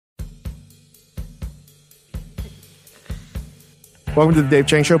Welcome to the Dave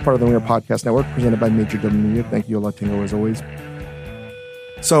Chang Show, part of the Winger Podcast Network, presented by Major W Media. Thank you, Latingo, as always.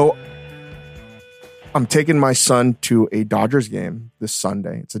 So, I'm taking my son to a Dodgers game this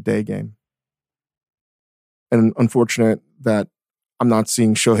Sunday. It's a day game. And unfortunate that I'm not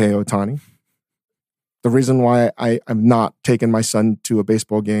seeing Shohei Ohtani. The reason why I'm not taking my son to a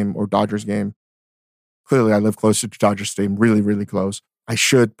baseball game or Dodgers game, clearly I live closer to Dodger Stadium, really, really close. I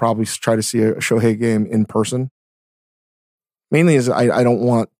should probably try to see a Shohei game in person. Mainly is I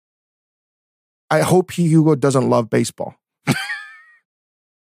hope Hugo doesn't love baseball.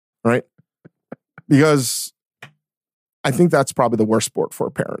 Right? Because I think that's probably the worst sport for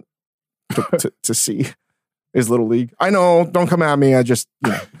a parent to see is Little League. I know, don't come at me. I just,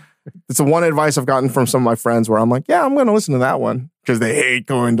 it's the one advice I've gotten from some of my friends where I'm like, yeah, I'm going to listen to that one because they hate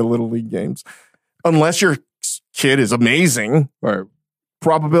going to Little League games. Unless your kid is amazing. Right.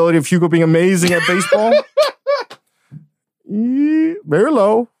 Probability of Hugo being amazing at baseball, very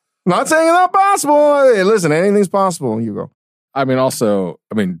low. Not saying it's not possible. Hey, listen, anything's possible, Hugo. I mean, also,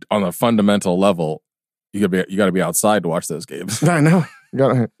 on a fundamental level, you got to be outside to watch those games. I know. You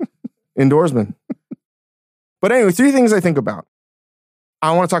got to indoorsman. But anyway, 3 things I think about.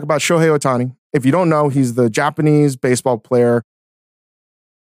 I want to talk about Shohei Ohtani. If you don't know, he's the Japanese baseball player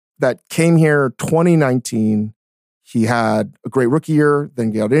that came here 2019. He had a great rookie year,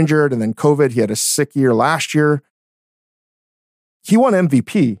 then got injured, and then COVID. He had a sick year last year. He won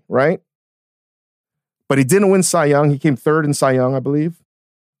MVP, right? But he didn't win Cy Young. He came 3rd in Cy Young, I believe.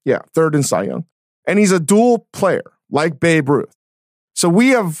 Yeah, 3rd in Cy Young. And he's a dual player, like Babe Ruth. So we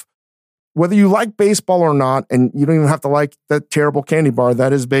have, whether you like baseball or not, and you don't even have to like that terrible candy bar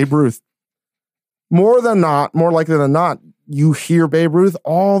that is Babe Ruth, more likely than not, you hear Babe Ruth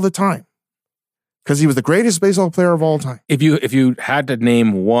all the time. Because he was the greatest baseball player of all time. If you had to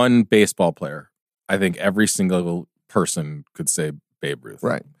name one baseball player, I think every single person could say Babe Ruth.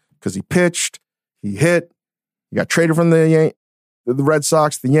 Right. Because he pitched, he hit, he got traded from the Red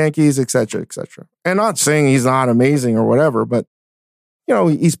Sox, the Yankees, et cetera, et cetera. And not saying he's not amazing or whatever, but,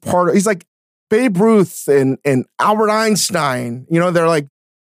 he's like Babe Ruth and Albert Einstein. They're like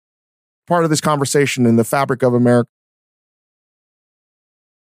part of this conversation in the fabric of America.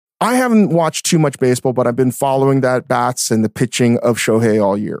 I haven't watched too much baseball, but I've been following that bats and the pitching of Shohei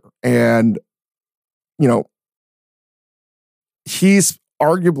all year. And, he's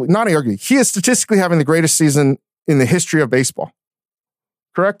he is statistically having the greatest season in the history of baseball.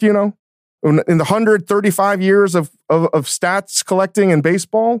 Correct? In the 135 years of stats collecting in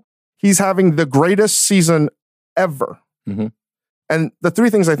baseball, he's having the greatest season ever. Mm-hmm. And the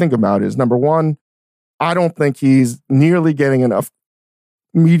 3 things I think about is, number 1, I don't think he's nearly getting enough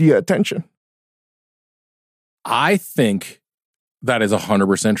media attention. I think that is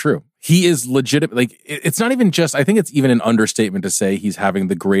 100% true. He is legitimate. Like, it's not even just, I think it's even an understatement to say he's having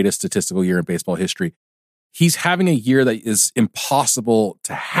the greatest statistical year in baseball history. He's having a year that is impossible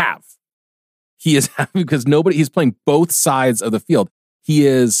to have. He is having, because he's playing both sides of the field. He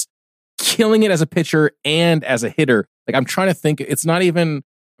is killing it as a pitcher and as a hitter. Like, I'm trying to think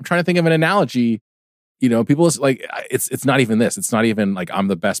of an analogy. People like, it's not even this. It's not even like I'm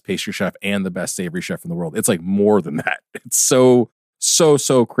the best pastry chef and the best savory chef in the world. It's like more than that. It's so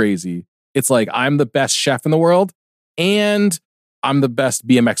crazy. It's like I'm the best chef in the world and I'm the best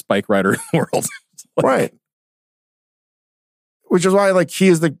BMX bike rider in the world. Like, right. Which is why, he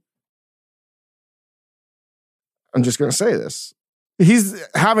is I'm just going to say this. He's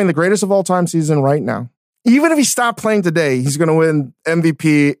having the greatest of all time season right now. Even if he stopped playing today, he's going to win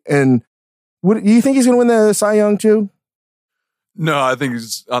MVP. And do you think he's going to win the Cy Young too? No, I think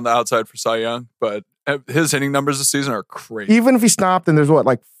he's on the outside for Cy Young, but his hitting numbers this season are crazy. Even if he stopped and there's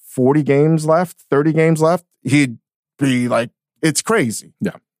 40 games left, 30 games left, he'd be it's crazy.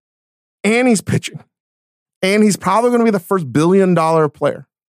 Yeah. And he's pitching. And he's probably going to be the first $1 billion player.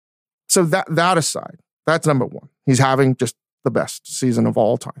 So that aside, that's number 1. He's having just the best season of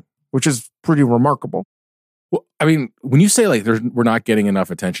all time, which is pretty remarkable. Well, when you say we're not getting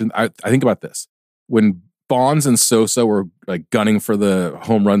enough attention, I think about this. When Bonds and Sosa were gunning for the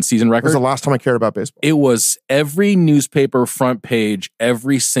home run season record. It was the last time I cared about baseball. It was every newspaper front page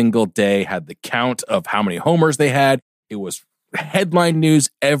every single day had the count of how many homers they had. It was headline news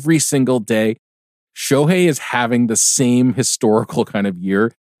every single day. Shohei is having the same historical kind of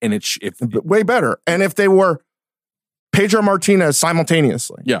year, and it's way better. And if they were Pedro Martinez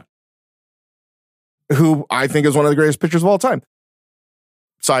simultaneously, yeah, who I think is one of the greatest pitchers of all time.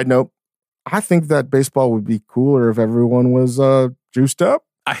 Side note, I think that baseball would be cooler if everyone was juiced up.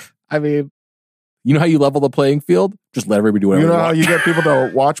 I mean, you know how you level the playing field? Just let everybody do whatever you know they how want. you get people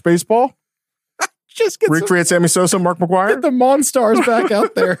to watch baseball? Just get recreate Sammy Sosa, Mark McGwire. Get the Monstars back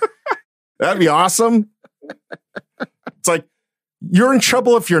out there. That'd be awesome. It's like, you're in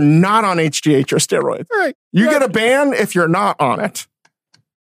trouble if you're not on HGH or steroids. All right. You get a ban if you're not on it.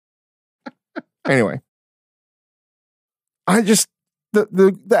 Anyway.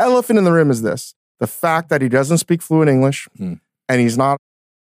 The elephant in the room is this. The fact that he doesn't speak fluent English and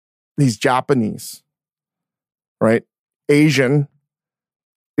he's Japanese, right? Asian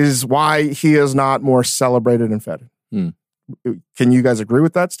is why he is not more celebrated and feted. Can you guys agree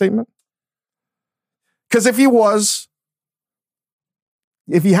with that statement? Because if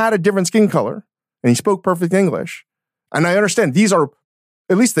he had a different skin color and he spoke perfect English, and I understand these are,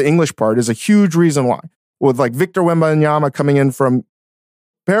 at least the English part is a huge reason why. With like Victor Wembanyama coming in from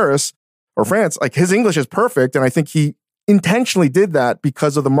Paris or France, like his English is perfect. And I think he intentionally did that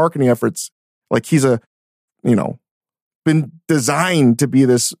because of the marketing efforts. Like he's been designed to be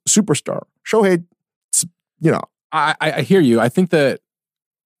this superstar. Shohei, I hear you. I think that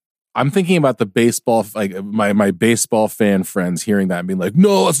I'm thinking about the baseball, like my baseball fan friends hearing that and being like,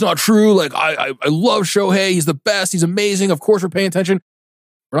 no, it's not true. Like, I love Shohei. He's the best. He's amazing. Of course, we're paying attention.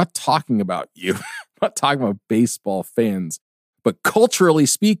 We're not talking about you. We're not talking about baseball fans. But culturally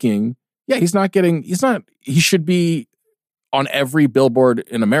speaking, yeah, he should be on every billboard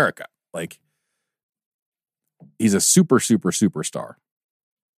in America. Like, he's a superstar.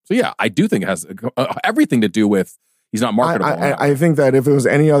 So yeah, I do think it has everything to do with he's not marketable. I think that if it was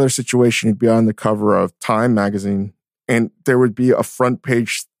any other situation, he'd be on the cover of Time magazine and there would be a front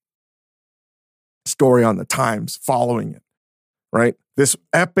page story on the Times following it, right? This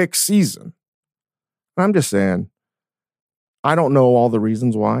epic season. I'm just saying, I don't know all the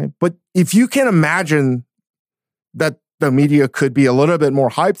reasons why, but if you can imagine that the media could be a little bit more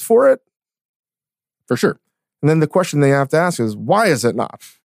hyped for it. For sure. And then the question they have to ask is, why is it not?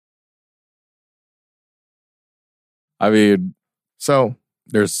 I mean, so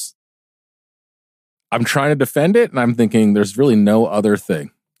I'm trying to defend it and I'm thinking there's really no other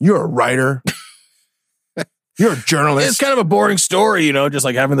thing. You're a writer. You're a journalist. It's kind of a boring story, just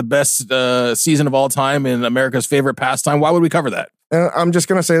like having the best season of all time in America's favorite pastime. Why would we cover that? And I'm just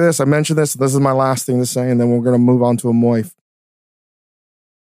going to say this. I mentioned this. This is my last thing to say, and then we're going to move on to a Moif.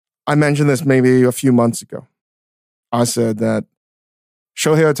 I mentioned this maybe a few months ago. I said that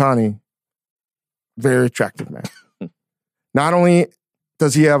Shohei Ohtani, very attractive man. Not only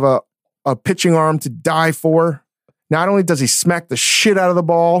does he have a pitching arm to die for, not only does he smack the shit out of the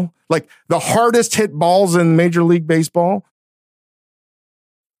ball, like the hardest hit balls in Major League Baseball,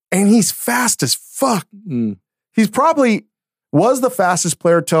 and he's fast as fuck. He's probably was the fastest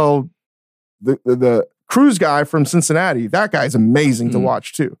player till the Cruz guy from Cincinnati. That guy's amazing to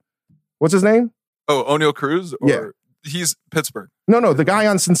watch too. What's his name? Oh, O'Neal Cruz? Yeah. He's Pittsburgh. No, the guy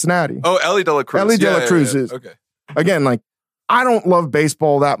on Cincinnati. Oh, Ellie De La Cruz. Ellie De La Cruz is. Okay. Again, like, I don't love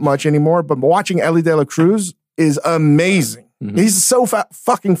baseball that much anymore, but watching Ellie De La Cruz is amazing. He's so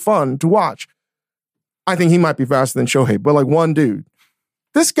fucking fun to watch. I think he might be faster than Shohei, but like one dude.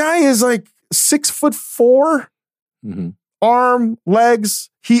 This guy is like 6'4", arm, legs.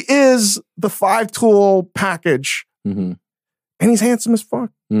 He is the 5-tool package, and he's handsome as fuck.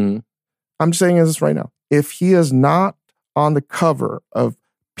 I'm saying this right now. If he is not on the cover of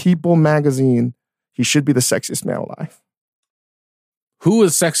People magazine, he should be the sexiest man alive. Who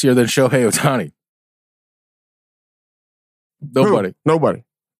is sexier than Shohei Ohtani? Nobody. Who? Nobody.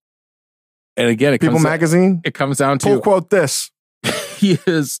 And again, People magazine. It comes down to pull quote this. He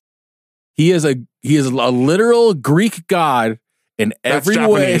is a literal Greek god in every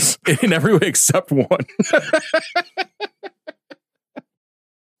way except one.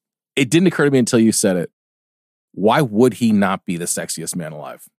 It didn't occur to me until you said it. Why would he not be the sexiest man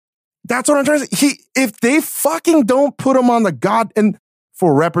alive? That's what I'm trying to say. If they fucking don't put him on the god and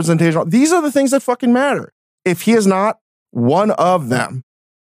for representation, these are the things that fucking matter. If he is not one of them,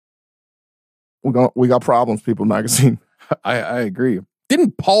 we got problems, People magazine. I agree.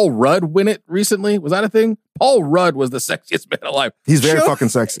 Didn't Paul Rudd win it recently? Was that a thing? Paul Rudd was the sexiest man alive. He's very fucking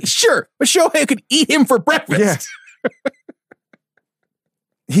sexy. Sure, but Shohei could eat him for breakfast. Yeah.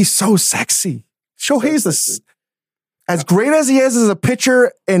 He's so sexy. Shohei's as great as he is as a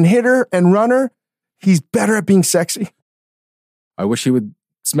pitcher and hitter and runner, he's better at being sexy. I wish he would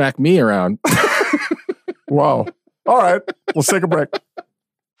smack me around. Wow. All right. We'll take a break.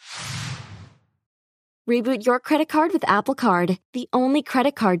 Reboot your credit card with Apple Card, the only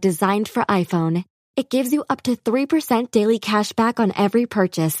credit card designed for iPhone. It gives you up to 3% daily cash back on every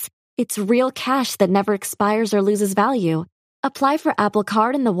purchase. It's real cash that never expires or loses value. Apply for Apple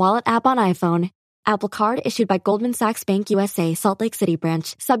Card in the Wallet app on iPhone. Apple Card issued by Goldman Sachs Bank USA, Salt Lake City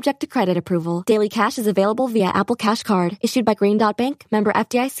branch, subject to credit approval. Daily cash is available via Apple Cash Card, issued by Green Dot Bank, member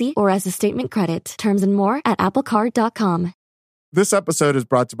FDIC, or as a statement credit. Terms and more at applecard.com. This episode is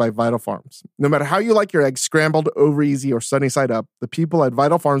brought to you by Vital Farms. No matter how you like your eggs, scrambled, over easy, or sunny side up, the people at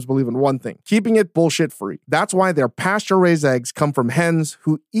Vital Farms believe in one thing: keeping it bullshit free. That's why their pasture-raised eggs come from hens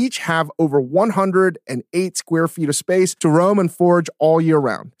who each have over 108 square feet of space to roam and forage all year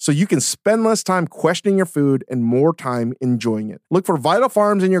round. So you can spend less time questioning your food and more time enjoying it. Look for Vital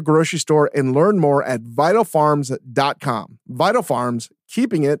Farms in your grocery store and learn more at vitalfarms.com. Vital Farms,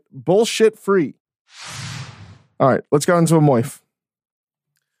 keeping it bullshit free. All right, let's go into a moif.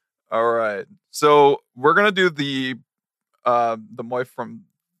 All right. So we're going to do the moif from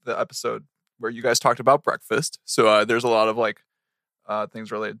the episode where you guys talked about breakfast. So there's a lot of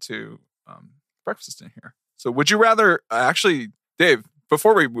things related to breakfast in here. So would you rather, actually, Dave,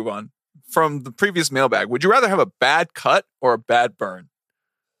 before we move on, from the previous mailbag, would you rather have a bad cut or a bad burn?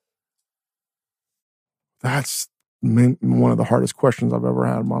 That's one of the hardest questions I've ever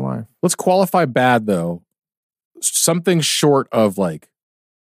had in my life. Let's qualify bad, though. Something short of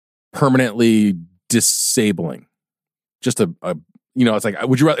permanently disabling. Just it's like,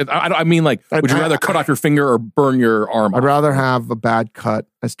 would you rather, would you rather cut off your finger or burn your arm off? I'd rather have a bad cut,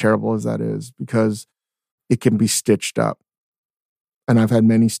 as terrible as that is, because it can be stitched up. And I've had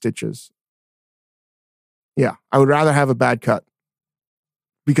many stitches. Yeah, I would rather have a bad cut,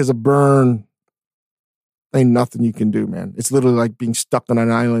 because a burn ain't nothing you can do, man. It's literally like being stuck on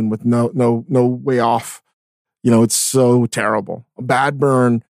an island with no way off. It's so terrible. A bad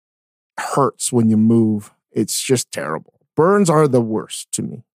burn hurts when you move. It's just terrible. Burns are the worst to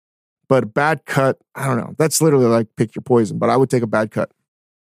me. But a bad cut, I don't know. That's literally like pick your poison, but I would take a bad cut.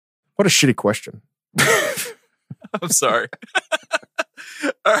 What a shitty question. I'm sorry.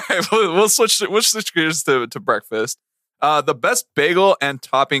 All right, we'll switch gears to breakfast. The best bagel and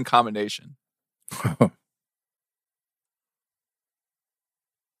topping combination.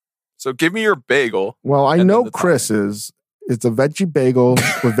 So give me your bagel. Well, I know Chris's. It's a veggie bagel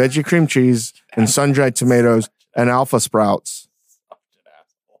with veggie cream cheese and sun-dried tomatoes and alpha sprouts.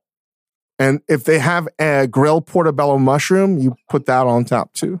 And if they have a grilled portobello mushroom, you put that on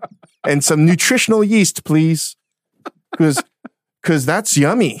top too. And some nutritional yeast, please. Because that's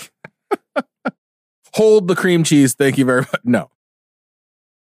yummy. Hold the cream cheese. Thank you very much. No.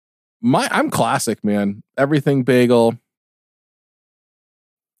 I'm classic, man. Everything bagel.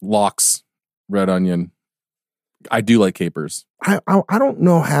 Lox, red onion. I do like capers. I don't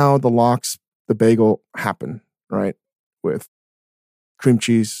know how the bagel happen, right? With cream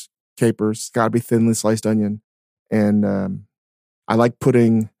cheese, capers, it's got to be thinly sliced onion. And I like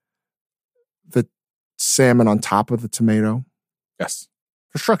putting the salmon on top of the tomato. Yes.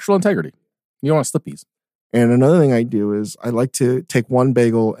 For structural integrity. You don't want slippies. And another thing I do is I like to take one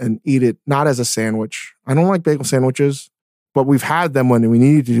bagel and eat it not as a sandwich. I don't like bagel sandwiches, but we've had them when we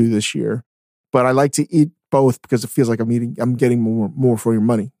needed to do this year. But I like to eat both because it feels like I'm getting more for your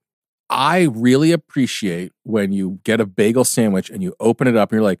money. I really appreciate when you get a bagel sandwich and you open it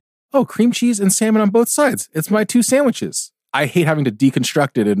up and you're like, oh, cream cheese and salmon on both sides. It's my two sandwiches. I hate having to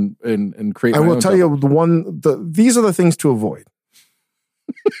deconstruct it and create. I will tell you these are the things to avoid.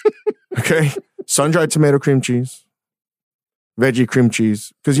 Okay, sun-dried tomato cream cheese, veggie cream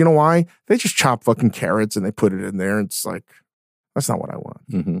cheese. Because you know why? They just chop fucking carrots and they put it in there. And it's like, that's not what I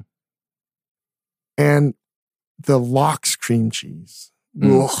want. Mm-hmm. And the lox cream cheese.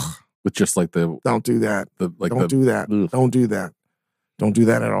 Ugh. With just like don't do that. Don't do that. Ugh. Don't do that. Don't do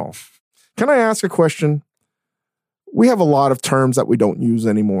that at all. Can I ask a question? We have a lot of terms that we don't use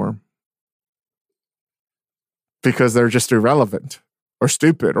anymore because they're just irrelevant or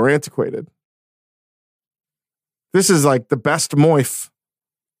stupid or antiquated. This is like the best moif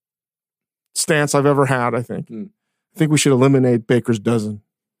stance I've ever had, I think. I think we should eliminate Baker's Dozen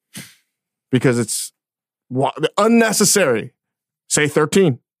because it's unnecessary. Say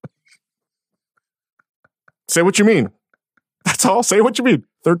 13. Say what you mean. That's all. Say what you mean.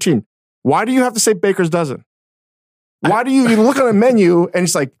 13. Why do you have to say Baker's Dozen? Why do you look on a menu and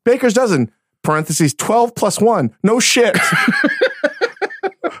it's like Baker's Dozen, parentheses, 12 plus 1. No shit.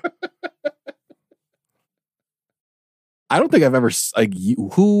 I don't think I've ever,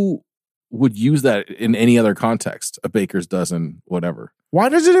 who would use that in any other context? A Baker's Dozen, whatever. Why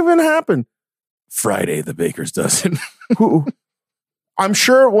does it even happen? Friday, the Baker's Dozen. Who? I'm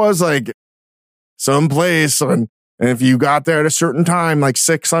sure it was like someplace, and if you got there at a certain time, like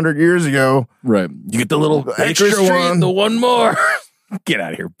 600 years ago, right? You get the little extra one, the one more. Get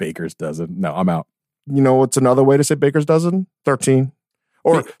out of here, Baker's Dozen. No, I'm out. You know what's another way to say Baker's Dozen? 13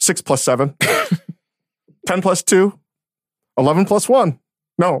 or 6 plus 7. 10 plus 2. 11 plus 1.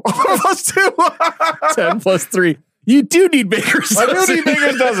 No, 11 plus 2. 10 plus 3. You do need Baker's dozen. I do need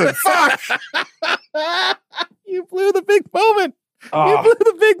Baker's dozen. Fuck. You blew the big moment. Oh. You blew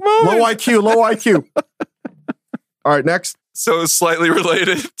the big moment. Low IQ. All right, next. So slightly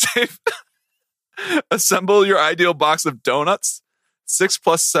related, Dave. Assemble your ideal box of donuts. 6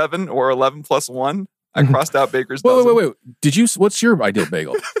 plus 7 or 11 plus 1. I crossed out Baker's dozen. Wait. What's your ideal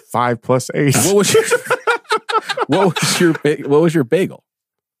bagel? 5 plus 8. What was your bagel?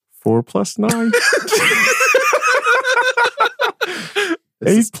 4 plus 9.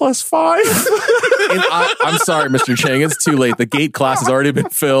 8 plus 5. I'm sorry, Mr. Chang. It's too late. The gate class has already been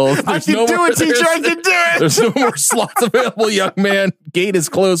filled. I can do it, teacher. I can do it. There's no more slots available, young man. Gate is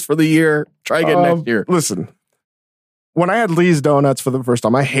closed for the year. Try again next year. Listen, when I had Lee's Donuts for the first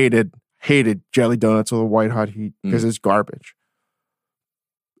time, I hated jelly donuts with a white hot heat because it's garbage.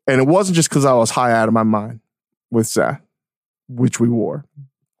 And it wasn't just because I was high out of my mind with Seth, which we wore.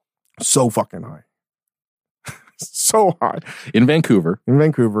 So fucking high. So high. In Vancouver.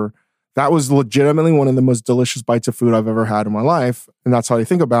 That was legitimately one of the most delicious bites of food I've ever had in my life. And that's how I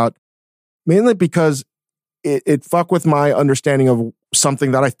think about, mainly because it fucked with my understanding of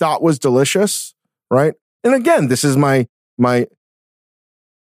something that I thought was delicious, right? And again, this is my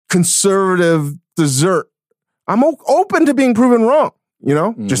conservative dessert. I'm open to being proven wrong, you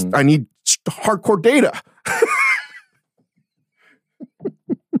know? Just, I need hardcore data.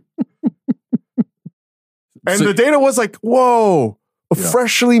 And the data was like, whoa, a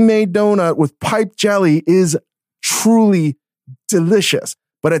freshly made donut with piped jelly is truly delicious,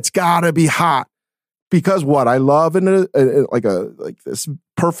 but it's gotta be hot. Because what I love in like this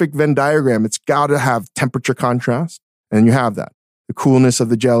perfect Venn diagram, it's gotta have temperature contrast. And you have that. The coolness of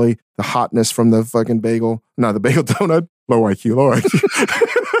the jelly, the hotness from the fucking bagel. No, the bagel donut. Low IQ.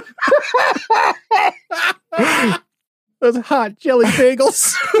 Those hot jelly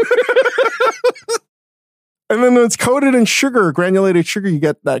bagels. And then when it's coated in sugar, granulated sugar, you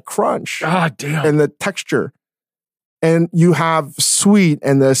get that crunch. Ah, damn. And the texture. And you have sweet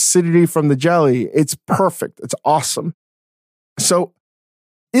and the acidity from the jelly. It's perfect. It's awesome. So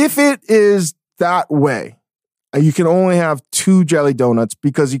if it is that way, you can only have 2 jelly donuts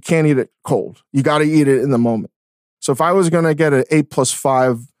because you can't eat it cold. You got to eat it in the moment. So if I was going to get an 8 plus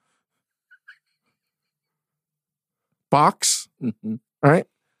 5 box, right,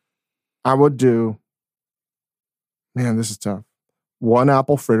 I would do, man, this is tough. 1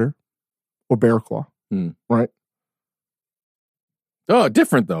 apple fritter or bear claw, right? Oh,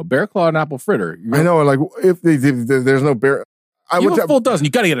 different though. Bear claw and apple fritter. I know, like if there's no bear, I would have a full dozen.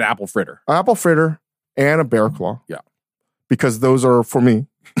 You got to get an apple fritter. Apple fritter and a bear claw. Yeah, because those are for me.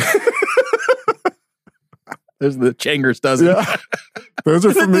 There's the Changer's dozen. Yeah. Those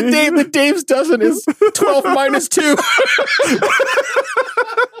are for me. The Dave's dozen is 12 minus 2.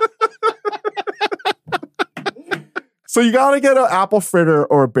 So you got to get an apple fritter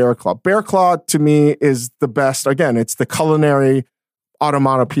or a bear claw. Bear claw to me is the best. Again, it's the culinary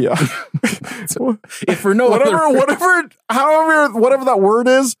automatopoeia. If for no whatever that word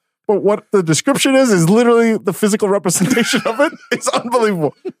is, but what the description is literally the physical representation of it. It's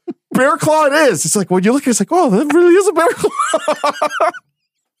unbelievable. Bear claw it is. It's like when you look at it, it's like, oh, that really is a bear claw.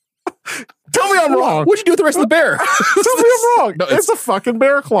 Tell me I'm wrong. What'd you do with the rest of the bear? Tell me I'm wrong. No, it's a fucking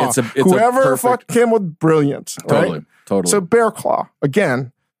bear claw. Whoever fucked him with brilliant. Right? Totally. So bear claw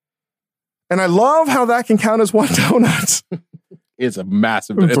again. And I love how that can count as 1 donut. It's a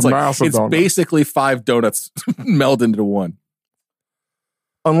massive donut. It's basically 5 donuts melded into one.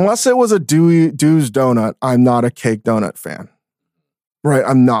 Unless it was a Dew's donut, I'm not a cake donut fan. Right?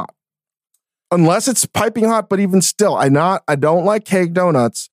 I'm not. Unless it's piping hot, but even still, I don't like cake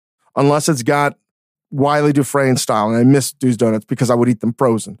donuts unless it's got Wiley Dufresne style. And I miss Dew's donuts because I would eat them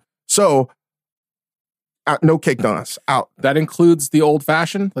frozen. So no cake donuts out. That includes the old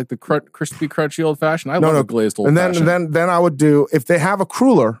fashioned, like the crispy, crunchy old fashioned. I love the glazed old fashioned. And then I would do, if they have a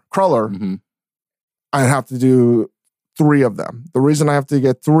cruller, I'd have to do 3 of them. The reason I have to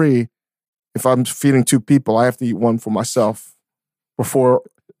get 3, if I'm feeding 2 people, I have to eat 1 for myself before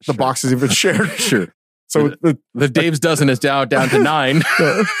the box is even shared. Sure. So the Dave's dozen is down to 9.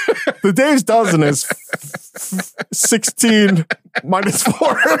 The Dave's dozen is 16 minus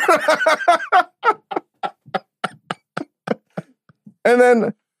 4. And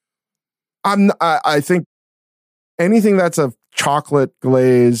then I think anything that's a chocolate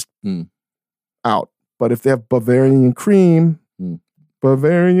glazed out. But if they have Bavarian cream,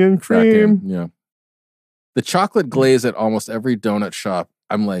 yeah. The chocolate glaze at almost every donut shop,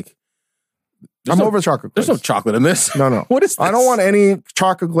 I'm like, I'm over chocolate glaze. There's no chocolate in this. No. What is this? I don't want any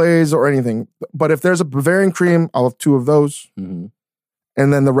chocolate glaze or anything. But if there's a Bavarian cream, I'll have 2 of those. Mm-hmm.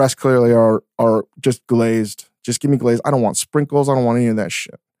 And then the rest clearly are just glazed. Just give me glaze. I don't want sprinkles. I don't want any of that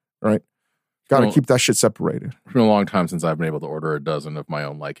shit. Right? Got to keep that shit separated. It's been a long time since I've been able to order a dozen of my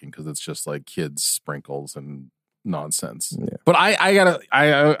own liking because it's just like kids' sprinkles and nonsense. Yeah. But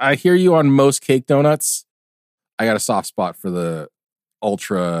I hear you on most cake donuts. I got a soft spot for the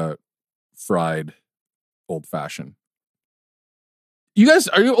ultra fried old fashioned. You guys,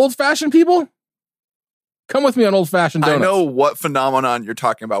 are you old fashioned people? Come with me on old fashioned donuts. I know what phenomenon you're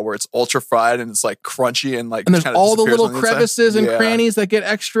talking about, where it's ultra fried and it's like crunchy and like. And there's all the little inside. crevices and crannies that get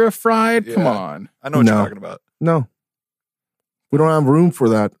extra fried. Yeah. Come on, I know what you're talking about. No, we don't have room for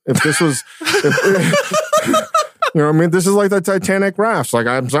that. If this was, you know what I mean? This is like the Titanic rafts. Like,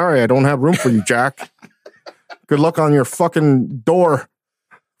 I'm sorry, I don't have room for you, Jack. Good luck on your fucking door,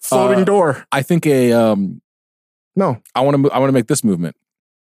 floating door. I think No, I want to make this movement.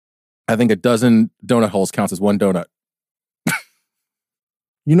 I think a dozen donut holes counts as one donut.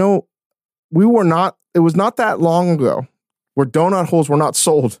 you know, it was not that long ago where donut holes were not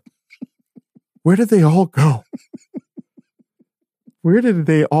sold. Where did they all go? Where did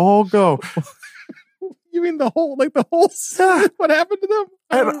they all go? You mean the holes? Yeah. What happened to them?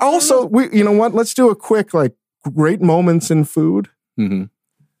 And also, you know what? Let's do a quick, like, great moments in food Mm-hmm.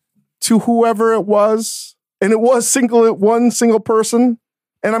 to whoever it was. And it was one single person.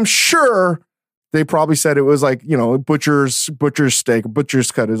 And I'm sure they probably said it was like, you know, butcher's steak,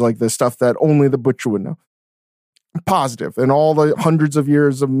 butcher's cut is like the stuff that only the butcher would know. Positive. And all the hundreds of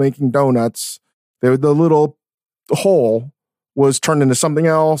years of making donuts, the little hole was turned into something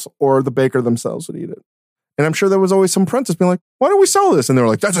else, or the baker themselves would eat it. And I'm sure there was always some apprentice being like, why don't we sell this? And they were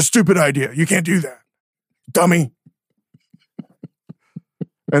like, that's a stupid idea. You can't do that. Dummy.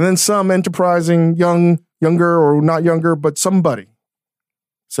 And then some enterprising younger or not younger, but somebody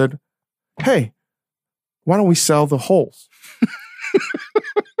said, hey, why don't we sell the holes?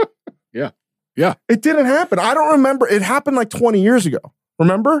 Yeah. It didn't happen. I don't remember. It happened like 20 years ago.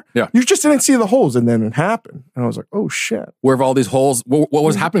 Remember? Yeah. You just didn't see the holes, and then it happened. And I was like, oh, shit. Where have all these holes, what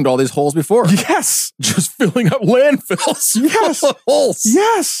was happening to all these holes before? Yes. Just filling up landfills. Yes. Full of holes.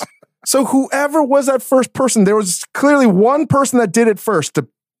 Yes. So whoever was that first person, there was clearly one person that did it first to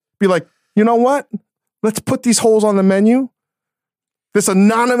be like, you know what? Let's put these holes on the menu. This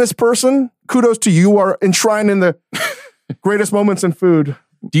anonymous person, kudos to you, are enshrined in the greatest moments in food.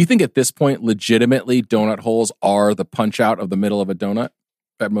 Do you think at this point, legitimately, donut holes are the punch out of the middle of a donut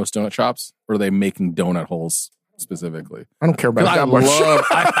at most donut shops? Or are they making donut holes specifically? I don't care about it that much.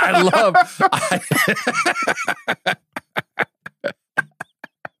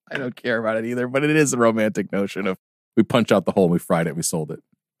 I don't care about it either, but it is a romantic notion of we punch out the hole, we fried it, we sold it.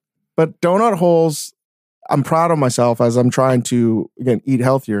 But donut holes, I'm proud of myself as I'm trying to, again, eat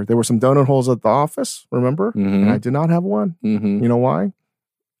healthier. There were some donut holes at the office, remember? Mm-hmm. And I did not have one. Mm-hmm. You know why?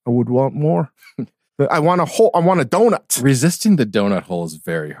 I would want more. I want a donut. Resisting the donut hole is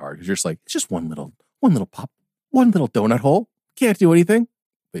very hard because you're just like, it's just one little pop, one little donut hole. Can't do anything.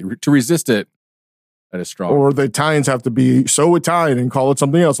 To resist it, that is strong. Or the Italians have to be so Italian and call it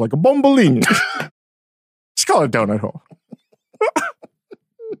something else, like a bombolini. Just call it a donut hole.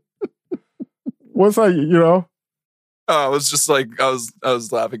 What's that, you know? I was just like, I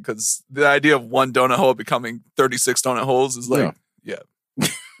was laughing because the idea of one donut hole becoming 36 donut holes is like, yeah.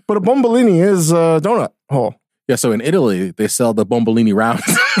 But a bombolini is a donut hole. Yeah, so in Italy, they sell the bombolini rounds.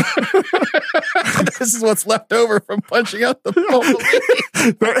 This is what's left over from punching out the bombolini.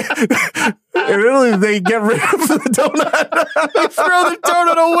 In Italy, they get rid of the donut. They throw the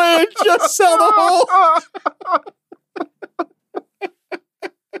donut away and just sell the hole.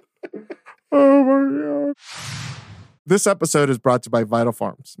 Oh my God. This episode is brought to you by Vital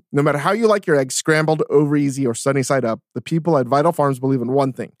Farms. No matter how you like your eggs, scrambled, over easy, or sunny side up, the people at Vital Farms believe in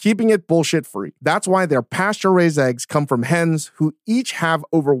one thing: keeping it bullshit free. That's why their pasture-raised eggs come from hens who each have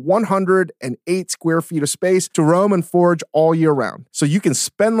over 108 square feet of space to roam and forage all year round. So you can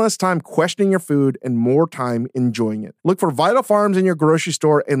spend less time questioning your food and more time enjoying it. Look for Vital Farms in your grocery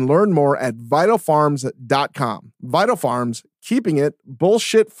store and learn more at vitalfarms.com. Vital Farms, keeping it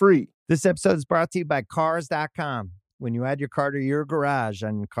bullshit free. This episode is brought to you by Cars.com. When you add your car to your garage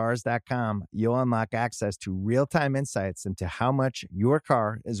on Cars.com, you'll unlock access to real-time insights into how much your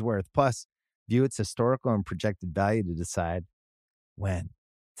car is worth. Plus, view its historical and projected value to decide when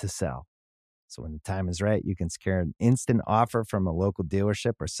to sell. So when the time is right, you can secure an instant offer from a local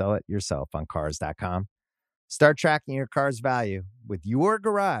dealership or sell it yourself on Cars.com. Start tracking your car's value with your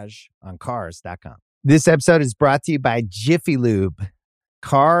garage on Cars.com. This episode is brought to you by Jiffy Lube.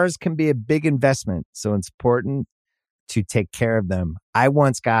 Cars can be a big investment, so it's important to take care of them. I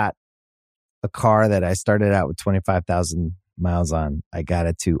once got a car that I started out with 25,000 miles on. I got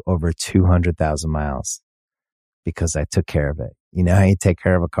it to over 200,000 miles because I took care of it. You know how you take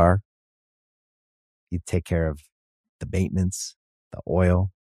care of a car? You take care of the maintenance, the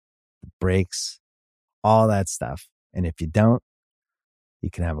oil, the brakes, all that stuff. And if you don't,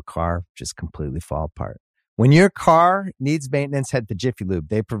 you can have a car just completely fall apart. When your car needs maintenance, head to Jiffy Lube.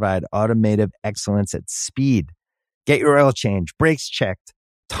 They provide automotive excellence at speed. Get your oil change, brakes checked,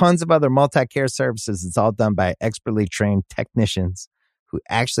 tons of other multi-care services. It's all done by expertly trained technicians who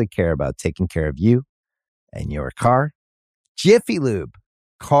actually care about taking care of you and your car. Jiffy Lube,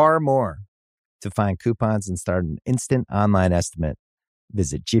 car more. To find coupons and start an instant online estimate,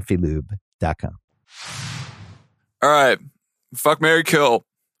 visit jiffylube.com. All right. Fuck, marry, kill.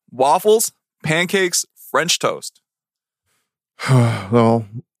 Waffles, pancakes, French toast. Well,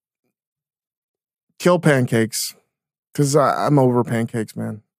 kill pancakes. Because I'm over pancakes,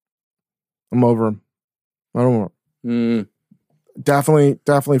 man. I'm over them. I don't want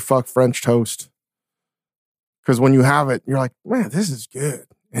Definitely fuck French toast. Because when you have it, you're like, man, this is good.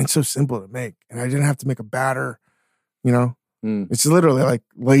 And it's so simple to make. And I didn't have to make a batter, you know? It's literally like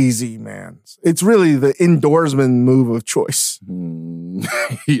lazy, man. It's really the indoorsman move of choice.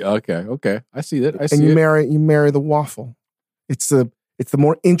 Okay. I see that. And you marry the waffle. It's the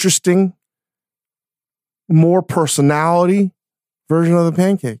more interesting, more personality version of the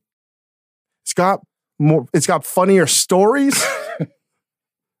pancake. It's got funnier stories.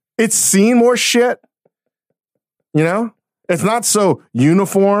 It's seen more shit. You know? It's not so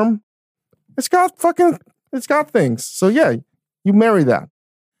uniform. It's got things. So yeah, you marry that.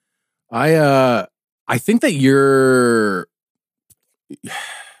 I think that you're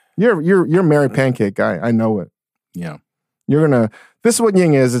a Mary Pancake guy. I know it. Yeah. This is what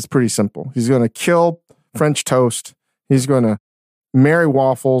Ying is. It's pretty simple. He's gonna kill French toast. He's gonna marry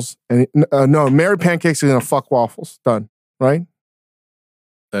waffles. And marry pancakes. He's gonna fuck waffles. Done. Right?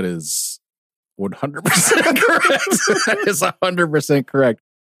 That is 100% correct. That is 100% correct.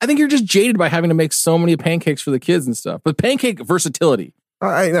 I think you're just jaded by having to make so many pancakes for the kids and stuff. But pancake versatility.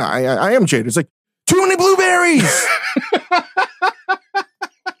 I am jaded. It's like, too many blueberries.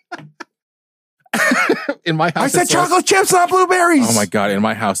 In my house, I said chocolate chips, not blueberries. Oh my God. In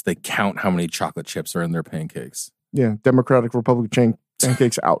my house, they count how many chocolate chips are in their pancakes. Yeah. Democratic Republican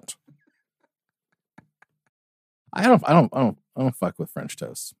pancakes out. I don't fuck with French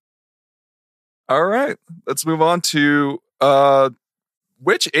toast. All right. Let's move on to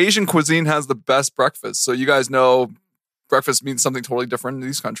which Asian cuisine has the best breakfast? So you guys know breakfast means something totally different in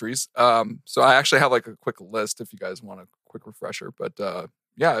these countries. So I actually have like a quick list if you guys want a quick refresher. But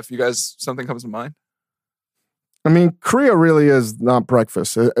yeah, if you guys, something comes to mind. I mean, Korea really is not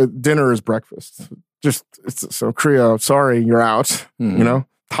breakfast. Dinner is breakfast. So Korea, sorry, you're out. You know?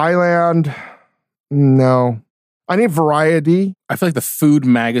 Thailand, no. I need variety. I feel like the food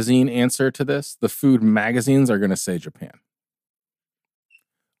magazine answer to this, the food magazines are going to say Japan.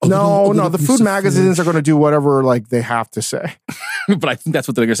 No, the food magazines are going to do whatever like they have to say. But I think that's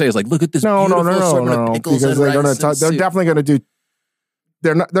what they're going to say is like, look at this. No, pickles because they're going to. They're definitely going to do.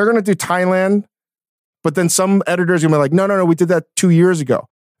 They're going to do Thailand, but then some editors are going to be like, no, we did that 2 years ago,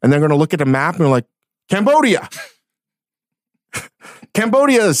 and they're going to look at the map and they're like, Cambodia.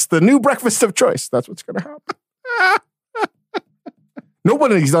 Cambodia is the new breakfast of choice. That's what's going to happen.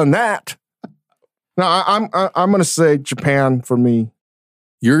 Nobody's done that. No, I'm going to say Japan for me.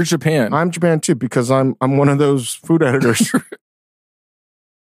 You're Japan. I'm Japan too because I'm one of those food editors.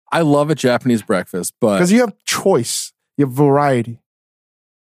 I love a Japanese breakfast, but because you have choice, you have variety.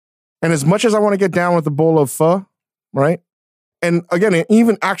 And as much as I want to get down with a bowl of pho, right? And again,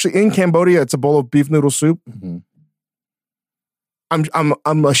 even actually in Cambodia, it's a bowl of beef noodle soup. Mm-hmm.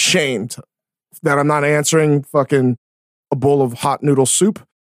 I'm ashamed that I'm not answering fucking a bowl of hot noodle soup,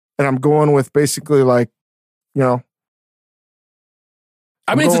 and I'm going with basically like, you know.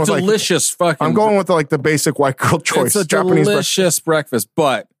 I mean, it's a delicious fucking. I'm going with like the basic white girl choice. It's a Japanese delicious breakfast,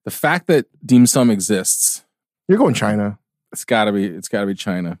 but the fact that dim sum exists, you're going China. It's got to be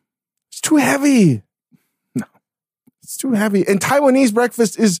China. It's too heavy. No, it's too heavy. And Taiwanese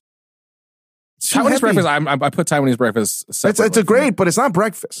breakfast is. Taiwanese breakfast. I put Taiwanese breakfast. It's a great, but it's not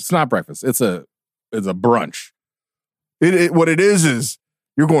breakfast. It's not breakfast. It's a brunch. What it is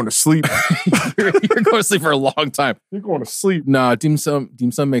you're going to sleep. You're going to sleep for a long time. You're going to sleep. No, dim sum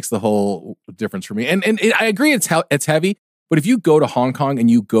makes the whole difference for me. And I agree it's heavy, but if you go to Hong Kong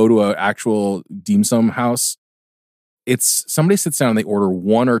and you go to an actual dim sum house, it's somebody sits down and they order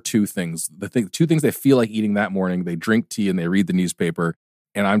one or two things. Two things they feel like eating that morning. They drink tea and they read the newspaper.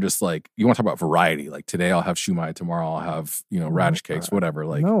 And I'm just like, you want to talk about variety? Like today I'll have shumai, tomorrow I'll have, radish cakes, whatever.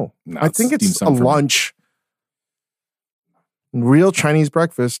 Like, no, I think it's a lunch. Real Chinese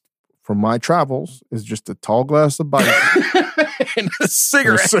breakfast from my travels is just a tall glass of bite and a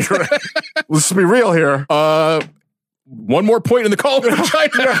cigarette. Let's be real here. One more point in the call from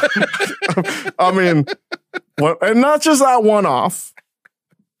China. I mean, and not just that one off.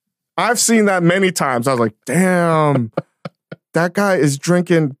 I've seen that many times. I was like, damn, that guy is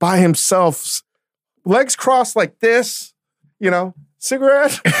drinking by himself, legs crossed like this,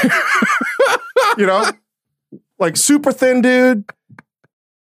 cigarette, like super thin dude.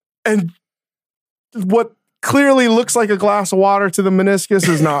 And what clearly looks like a glass of water to the meniscus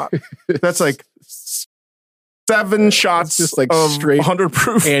is not. That's like 7 shots just like of straight 100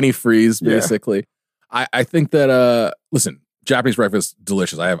 proof antifreeze, basically. I think that listen, Japanese breakfast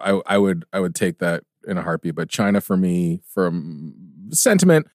delicious. I would take that in a heartbeat. But China for me, from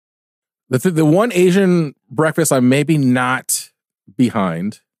sentiment, the one Asian breakfast I'm maybe not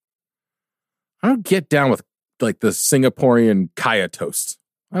behind. I don't get down with like the Singaporean kaya toast.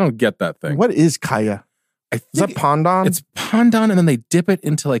 I don't get that thing. What is kaya? Is that pandan? It's pandan, and then they dip it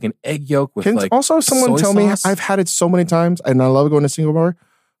into like an egg yolk with like also someone soy tell sauce? me, I've had it so many times, and I love going to Singapore.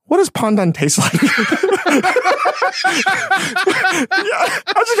 What does pandan taste like? I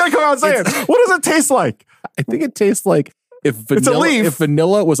just gotta come out and say it. What does it taste like? I think it tastes like if It's a leaf.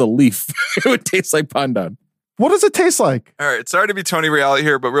 vanilla was a leaf, it would taste like pandan. What does it taste like? All right, sorry to be Tony Reality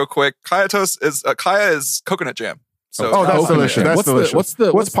here, but real quick, kaya toast is kaya is coconut jam. So Oh, that's coconut delicious. jam. That's delicious.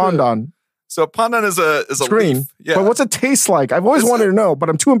 What's pandan? So pandan is a green. leaf. Yeah. But what's it taste like? I've always wanted to know, but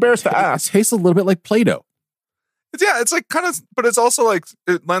I'm too embarrassed to It ask. tastes a little bit like Play-Doh. It's like kind of, but it's also like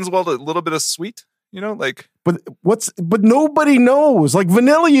it lends well to a little bit of sweet. But nobody knows. Like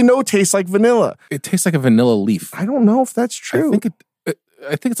vanilla, tastes like vanilla. It tastes like a vanilla leaf. I don't know if that's true.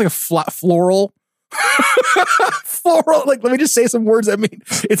 I think it's like a flat floral. Floral. Like, let me just say some words. I mean,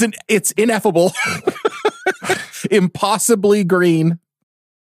 it's ineffable. Impossibly green.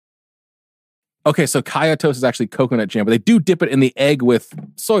 Okay, so kaya toast is actually coconut jam, but they do dip it in the egg with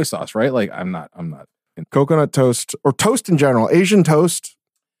soy sauce, right? Like, I'm not. Coconut toast or toast in general. Asian toast,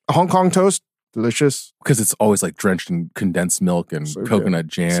 Hong Kong toast, delicious. Because it's always like drenched in condensed milk and So coconut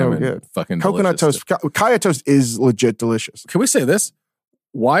jam So and good. fucking Coconut delicious. toast. Kaya toast is legit delicious. Can we say this?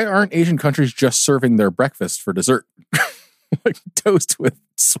 Why aren't Asian countries just serving their breakfast for dessert? Like toast with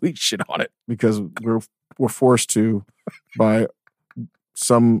sweet shit on it. Because we're forced to by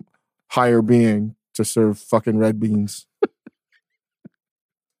some higher being to serve fucking red beans.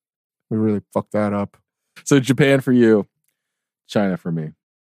 We really fucked that up. So Japan for you, China for me.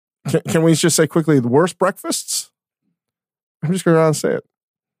 Can we just say quickly the worst breakfasts? I'm just going to go around and say it.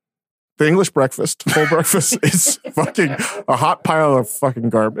 The English breakfast, full breakfast, is fucking a hot pile of fucking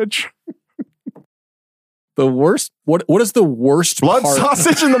garbage. The worst? What is the worst Blood part?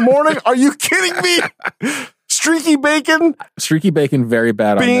 sausage in the morning? Are you kidding me? Streaky bacon? Streaky bacon, very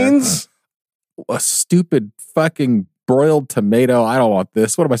bad Beans? on there. A stupid fucking broiled tomato. I don't want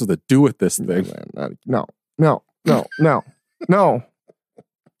this. What am I supposed to do with this thing? No.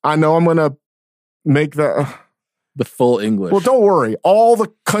 I know I'm going to make the full English. Well, don't worry. All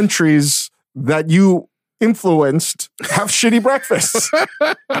the countries that you influenced have shitty breakfasts. With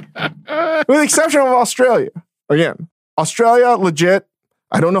the exception of Australia. Again, Australia, legit.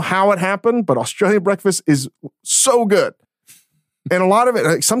 I don't know how it happened, but Australian breakfast is so good. And a lot of it,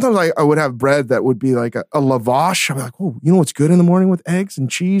 like, sometimes I would have bread that would be like a lavash. I'd be like, oh, you know what's good in the morning with eggs and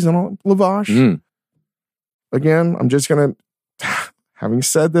cheese and all? Lavash. Again, I'm just going to, having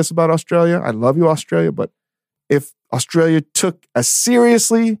said this about Australia, I love you, Australia, but if Australia took as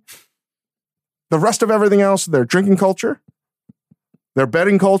seriously the rest of everything else, their drinking culture, their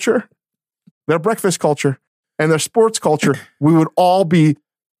betting culture, their breakfast culture, and their sports culture, we would all be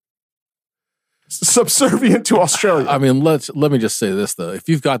subservient to Australia. I mean, let me just say this though. If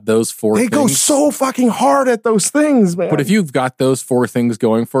you've got those four They things, go so fucking hard at those things, man. but if you've got those 4 things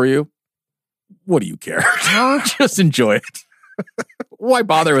going for you, what do you care? Just enjoy it. Why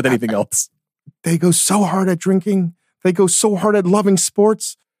bother with anything else? They go so hard at drinking. They go so hard at loving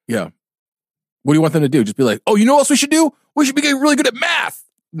sports. Yeah. What do you want them to do? Just be like, oh, you know what else we should do? We should be getting really good at math.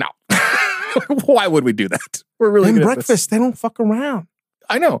 No. Why would we do that? We're really In good breakfast, at this. they don't fuck around.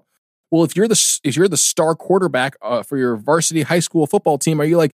 I know. Well, if you're the star quarterback for your varsity high school football team, are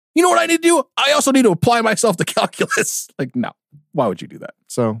you like, you know what I need to do? I also need to apply myself to calculus. Like, no. Why would you do that?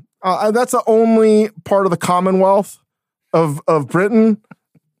 So that's the only part of the Commonwealth of Britain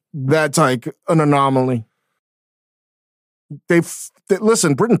that's like an anomaly.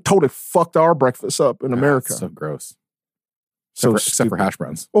 Listen, Britain totally fucked our breakfast up in America. That's so gross. except for hash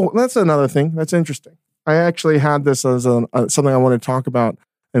browns. Oh, that's another thing. That's interesting. I actually had this as something I want to talk about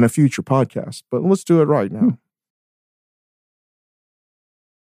in a future podcast, but let's do it right now.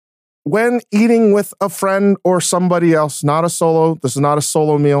 When eating with a friend or somebody else, not a solo, this is not a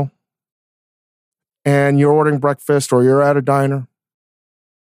solo meal, and you're ordering breakfast or you're at a diner,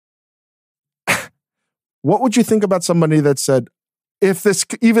 what would you think about somebody that said, if this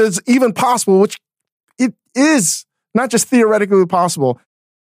is even possible, which it is not just theoretically possible,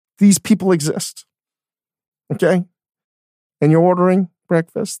 these people exist, okay? And you're ordering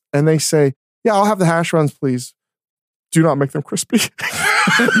breakfast, and they say, yeah, I'll have the hash browns, please. Do not make them crispy.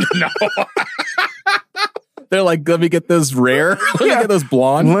 No. They're like, let me get those rare. Let me get those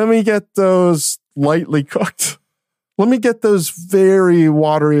blonde. Let me get those lightly cooked. Let me get those very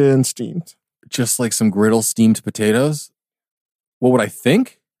watery and steamed. Just like some griddle steamed potatoes. What would I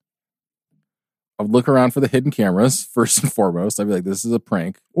think? I would look around for the hidden cameras first and foremost. I'd be like, this is a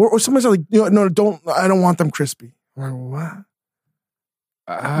prank. Or somebody's like, no, I don't want them crispy. I'm like,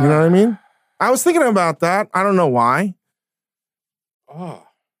 what? You know what I mean? I was thinking about that. I don't know why. Oh.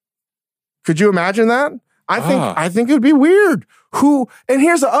 Could you imagine that? I think it would be weird. And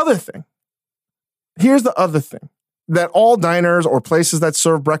here's the other thing. That all diners or places that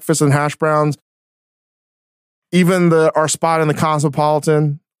serve breakfast and hash browns, even our spot in the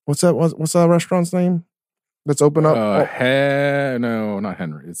Cosmopolitan, what's that restaurant's name that's open up? No, not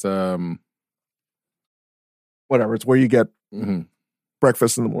Henry. It's whatever. It's where you get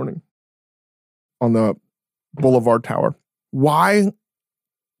breakfast in the morning on the Boulevard Tower. Why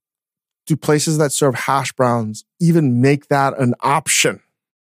do places that serve hash browns even make that an option?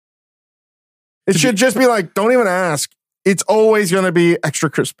 It should just be like, don't even ask. It's always going to be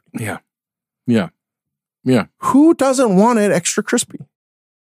extra crispy. Yeah. Who doesn't want it extra crispy?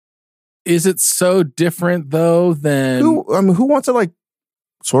 Is it so different though than who wants it like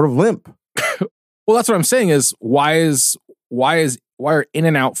sort of limp? Well, that's what I'm saying is why are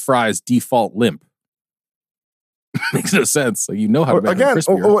In-N-Out fries default limp? Makes no sense. Like, you know how to make them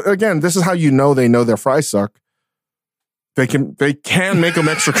crispier. Again, this is how you know they know their fries suck. They can make them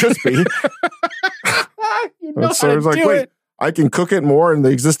extra crispy. You know so how it's to like, do wait, it. I can cook it more in the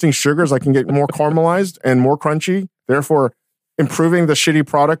existing sugars. I can get more caramelized and more crunchy, therefore improving the shitty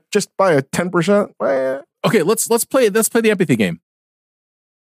product just by a 10%. Okay, let's play the empathy game.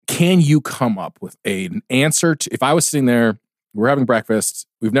 Can you come up with an answer to, if I was sitting there, we're having breakfast,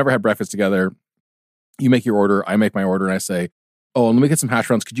 we've never had breakfast together, you make your order, I make my order, and I say, oh, let me get some hash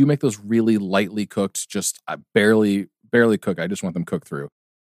browns. Could you make those really lightly cooked, just barely cook? I just want them cooked through.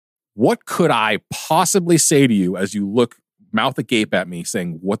 What could I possibly say to you as you look mouth agape at me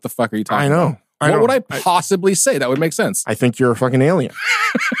saying, what the fuck are you talking about? What would I possibly say that would make sense? I think you're a fucking alien.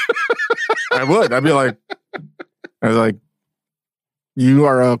 I would. I'd be like, you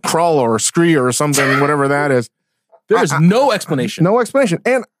are a Krull or a Scree or something, whatever that is. There's no explanation. No explanation.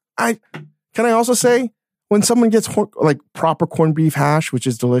 And can I also say, when someone gets like proper corned beef hash, which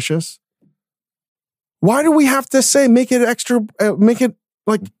is delicious, why do we have to say make it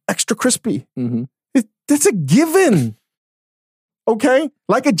like extra crispy? Mm-hmm. That's a given. Okay?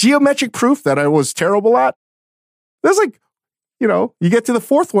 Like a geometric proof that I was terrible at. There's like, you get to the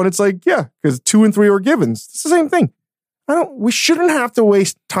fourth one, it's like, yeah, because 2 and 3 are givens. It's the same thing. We shouldn't have to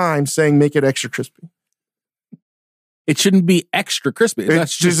waste time saying make it extra crispy. It shouldn't be extra crispy.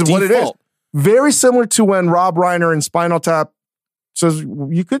 That's just what it is. default. Very similar to when Rob Reiner in Spinal Tap says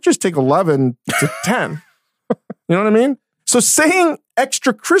you could just take 11 to 10. You know what I mean? So saying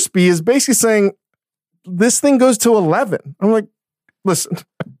extra crispy is basically saying this thing goes to 11. I'm like, listen,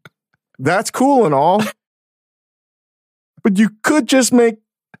 that's cool and all, but you could just make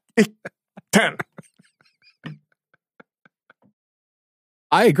it 10.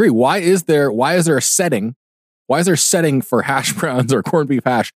 I agree. Why is there a setting? Why is there a setting for hash browns or corned beef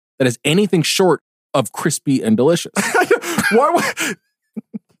hash that is anything short of crispy and delicious?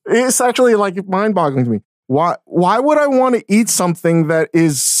 It's actually like mind-boggling to me. Why would I want to eat something that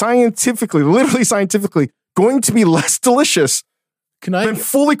is literally scientifically, going to be less delicious than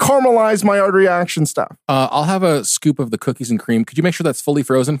fully caramelize my reaction stuff? I'll have a scoop of the cookies and cream. Could you make sure that's fully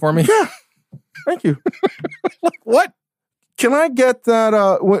frozen for me? Yeah. Thank you. What? Can I get that?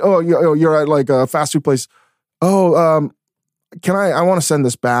 You're at like a fast food place. I want to send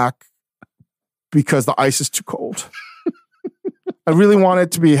this back because the ice is too cold. I really want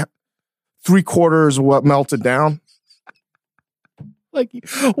it to be 3/4 what melted down. Like,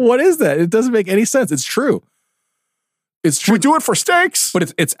 what is that? It doesn't make any sense. It's true. It's true. We do it for steaks, but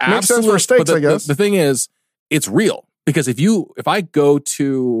it's makes sense for steaks. I guess the thing is, it's real because if I go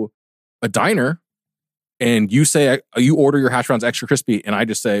to a diner and you say, you order your hash browns extra crispy, and I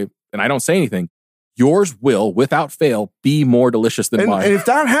just say, and I don't say anything, yours will, without fail, be more delicious than mine. And if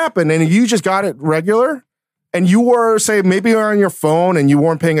that happened and you just got it regular and you were, say, maybe you're on your phone and you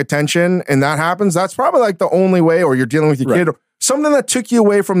weren't paying attention and that happens, that's probably like the only way, or you're dealing with your kid or something that took you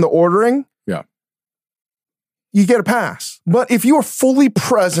away from the ordering. Yeah. You get a pass. But if you are fully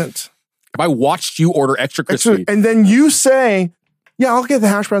present. If I watched you order extra crispy. And then you say, yeah, I'll get the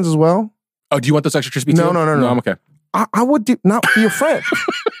hash browns as well. Oh, do you want those extra crispy too? No, I'm okay. I would not be your friend.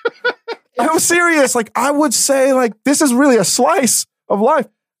 I'm serious. Like, I would say, like, this is really a slice of life.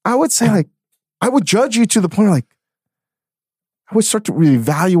 I would say, like, I would judge you to the point, like, I would start to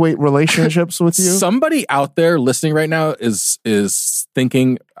reevaluate relationships with you. Somebody out there listening right now is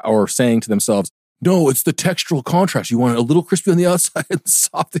thinking or saying to themselves, no, it's the textural contrast. You want it a little crispy on the outside and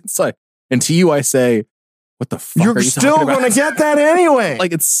soft inside. And to you, I say, what the fuck You're are you still talking about? going to get that anyway.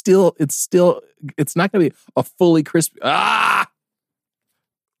 Like, it's not going to be a fully crispy.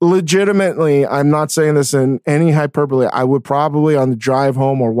 Legitimately, I'm not saying this in any hyperbole. I would probably, on the drive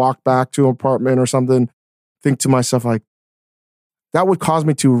home or walk back to an apartment or something, think to myself, like, that would cause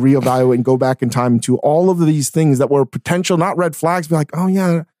me to reevaluate and go back in time to all of these things that were potential, not red flags, be like, oh,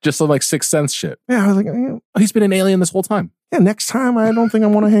 yeah. Just some like Sixth Sense shit. Yeah, I was like, yeah. He's been an alien this whole time. Yeah, next time, I don't think I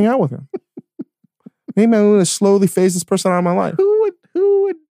want to hang out with him. Maybe I'm going to slowly phase this person out of my life. Who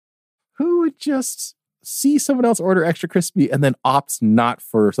would just see someone else order extra crispy and then opt not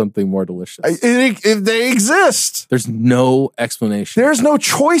for something more delicious? If they exist. There's no explanation. There's no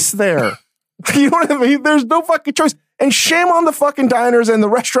choice there. You know what I mean? There's no fucking choice. And shame on the fucking diners and the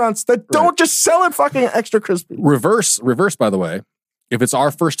restaurants that don't just sell it fucking extra crispy. Reverse, by the way. If it's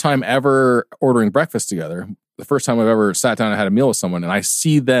our first time ever ordering breakfast together, the first time I've ever sat down and had a meal with someone, and I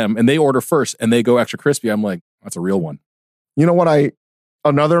see them and they order first and they go extra crispy, I'm like, that's a real one. You know what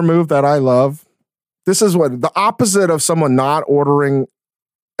another move that I love? This is what the opposite of someone not ordering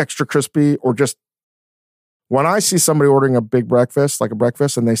extra crispy, or just when I see somebody ordering a big breakfast, like a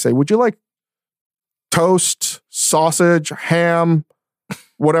breakfast, and they say, would you like toast, sausage, ham,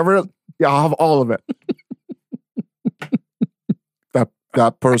 whatever? Yeah, I'll have all of it.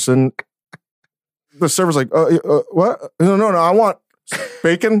 That person, the server's like, what? No, I want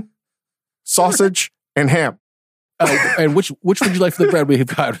bacon, sausage, and ham. And which would you like for the bread? We've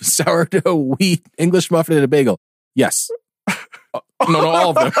got sourdough, wheat, English muffin, and a bagel. Yes. No, all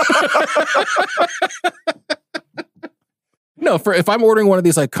of them. No, if I'm ordering one of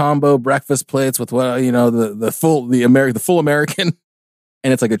these like combo breakfast plates with the full American,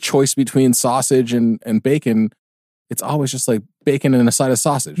 and it's like a choice between sausage and bacon, it's always just like bacon and a side of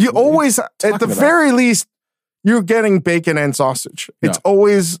sausage. You always, at the very least, you're getting bacon and sausage. It's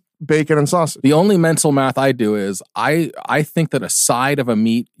always bacon and sausage. The only mental math I do is I think that a side of a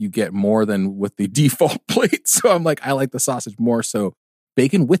meat you get more than with the default plate. So I'm like, I like the sausage more. So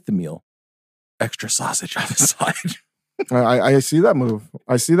bacon with the meal, extra sausage on the side. I see that move.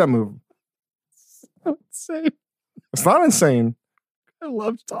 So insane. It's not insane. I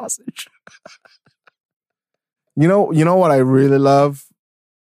love sausage. You know what I really love?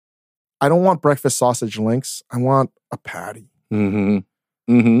 I don't want breakfast sausage links. I want a patty. Mm-hmm.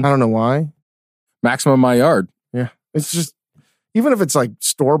 Mm-hmm. I don't know why. Maximum my yard. Yeah. It's just, even if it's like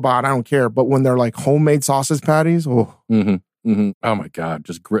store-bought, I don't care. But when they're like homemade sausage patties, oh. Mm-hmm. Mm-hmm. Oh my God.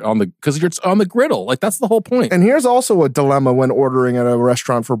 Just because you're on the griddle. Like, that's the whole point. And here's also a dilemma when ordering at a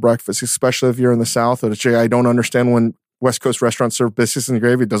restaurant for breakfast, especially if you're in the South. I don't understand when West Coast restaurants serve biscuits and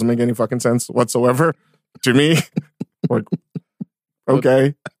gravy. It doesn't make any fucking sense whatsoever to me. Like,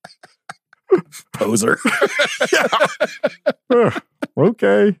 okay. Poser.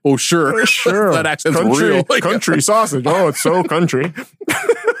 Okay. Oh, sure. Sure. That accent's country, real. Country sausage. Oh, it's so country.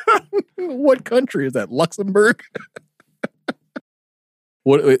 What country is that? Luxembourg?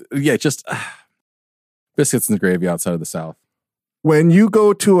 What? Yeah, just biscuits and gravy outside of the South. When you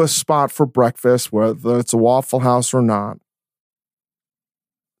go to a spot for breakfast, whether it's a Waffle House or not,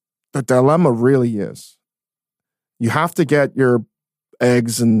 the dilemma really is you have to get your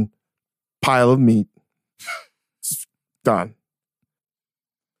eggs and pile of meat. It's done.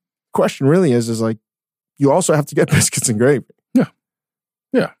 Question really is like, you also have to get biscuits and gravy. Yeah.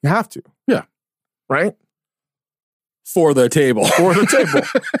 Yeah. You have to. Yeah. Right? For the table. For the table.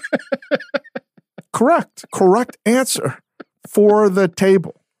 Correct answer. For the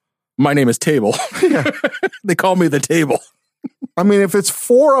table. My name is Table. Yeah. They call me the Table. I mean, if it's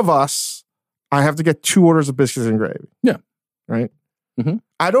 4 of us, I have to get 2 orders of biscuits and gravy. Yeah. Right? Mm-hmm.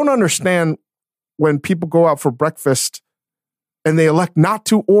 I don't understand when people go out for breakfast and they elect not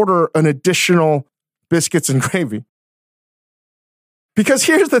to order an additional biscuits and gravy. Because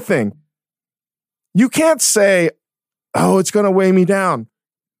here's the thing. You can't say, oh, it's going to weigh me down.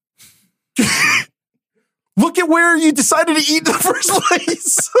 Look at where you decided to eat in the first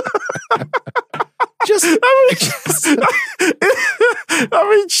place. I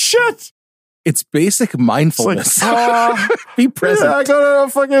mean, shit. It's basic mindfulness. It's like, be present. Yeah, I go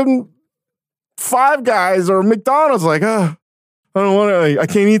to fucking Five Guys or McDonald's. Like, I don't want to. I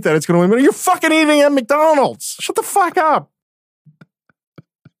can't eat that. It's going to weigh me. You're fucking eating at McDonald's. Shut the fuck up.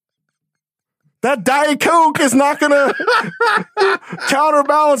 That Diet Coke is not going to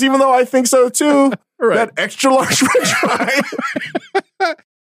counterbalance, even though I think so too. Right. That extra large French fry.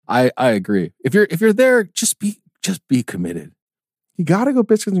 I agree. If you're there, just be committed. You got to go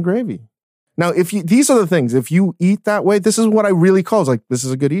biscuits and gravy. Now, these are the things. If you eat that way, this is what I really call. It's like, this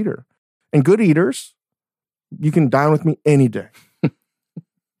is a good eater. And good eaters, you can dine with me any day.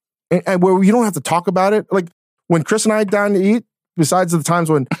 and where you don't have to talk about it. Like when Chris and I dine to eat, besides the times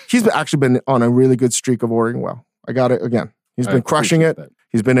when he's actually been on a really good streak of ordering well. I got it again. He's been crushing it. That.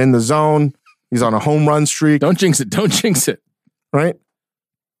 He's been in the zone. He's on a home run streak. Don't jinx it. Right?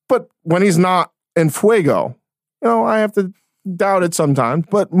 But when he's not in fuego, I have to doubt it sometimes.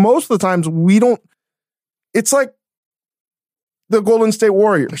 But most of the times we don't. It's like the Golden State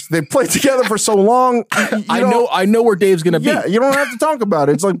Warriors. They played together for so long. I know where Dave's going to be. Yeah, you don't have to talk about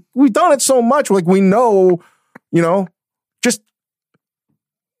it. It's like we've done it so much. Like we know, just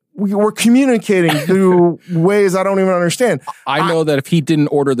we're communicating through ways I don't even understand. I know that if he didn't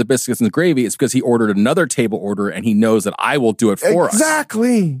order the biscuits and gravy, it's because he ordered another table order and he knows that I will do it for us.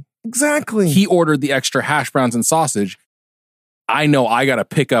 Exactly. He ordered the extra hash browns and sausage. I know I got to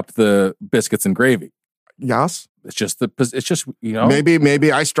pick up the biscuits and gravy. Yes. It's just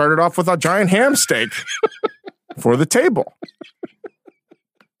Maybe I started off with a giant ham steak for the table.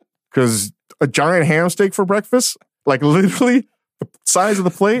 Because a giant ham steak for breakfast, like literally the size of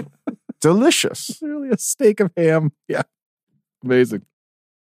the plate, delicious. Literally a steak of ham. Yeah. Amazing.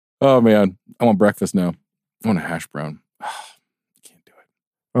 Oh, man. I want breakfast now. I want a hash brown. Oh, can't do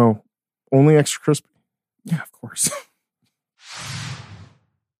it. Oh, only extra crispy? Yeah, of course.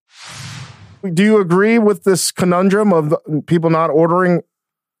 Do you agree with this conundrum of people not ordering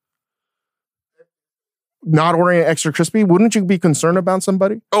extra crispy? Wouldn't you be concerned about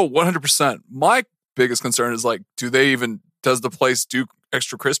somebody? Oh, 100%. My biggest concern is like, does the place do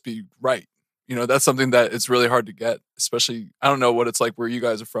extra crispy right? That's something that it's really hard to get, especially, I don't know what it's like where you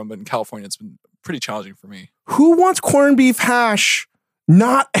guys are from, but in California, it's been pretty challenging for me. Who wants corned beef hash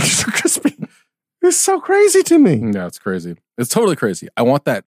not extra crispy? It's so crazy to me. No, it's crazy. It's totally crazy. I want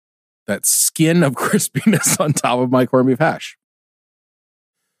that skin of crispiness on top of my corned beef hash.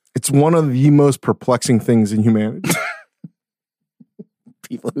 It's one of the most perplexing things in humanity.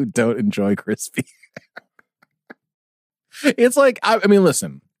 People who don't enjoy crispy. It's like, I mean,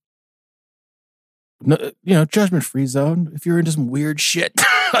 listen, judgment-free zone. If you're into some weird shit,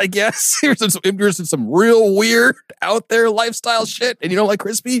 I guess. If you're into some real weird out there lifestyle shit and you don't like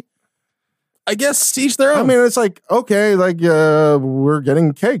crispy, I guess each their own. I mean, it's like, okay, like we're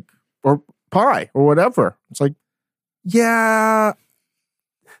getting cake or pie or whatever. It's like, yeah,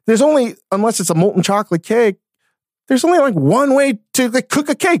 there's only, unless it's a molten chocolate cake, there's only like one way to cook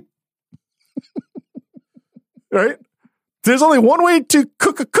a cake. Right? There's only one way to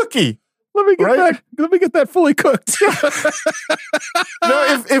cook a cookie. Let me get that fully cooked.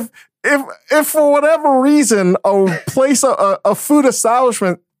 No, if for whatever reason a place, a food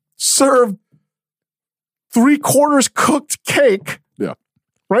establishment served 3/4 cooked cake. Yeah.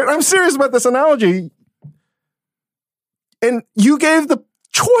 Right? I'm serious about this analogy. And you gave the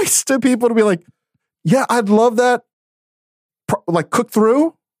choice to people to be like, yeah, I'd love that, like cooked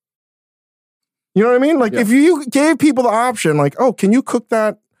through. You know what I mean? Like if you gave people the option, like, oh, can you cook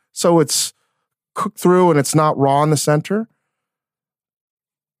that so it's cooked through and it's not raw in the center?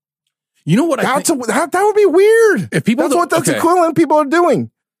 You know what? That would be weird. If people, that's equivalent people are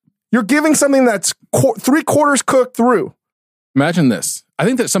doing. You're giving something that's 3/4 cooked through. Imagine this. I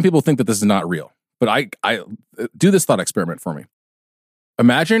think that some people think that this is not real, but I do this thought experiment for me.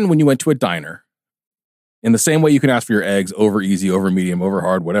 Imagine when you went to a diner, in the same way you can ask for your eggs over easy, over medium, over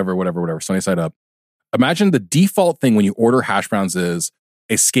hard, whatever, sunny side up. Imagine the default thing when you order hash browns is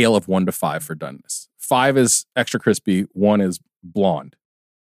a scale of 1 to 5 for doneness. 5 is extra crispy, 1 is blonde.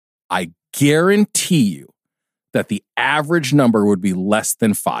 I guarantee you that the average number would be less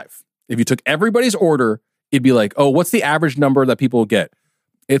than 5. If you took everybody's order, it'd be like, oh, what's the average number that people get?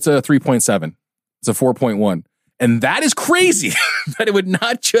 It's a 3.7. It's a 4.1. And that is crazy that it would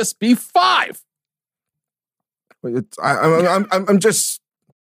not just be 5. I'm just,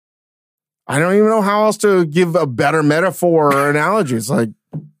 I don't even know how else to give a better metaphor or analogy. It's like,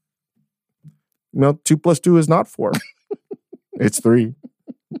 No, 2 + 2 is not 4. It's 3.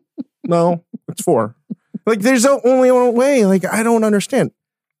 No, it's 4. Like, there's only one way. Like, I don't understand.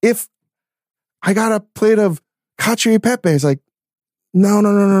 If I got a plate of cacio e pepe, it's like,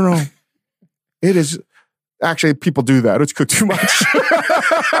 no. It is. Actually, people do that. It's cooked too much.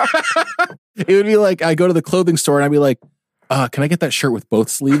 It would be like, I go to the clothing store and I'd be like, can I get that shirt with both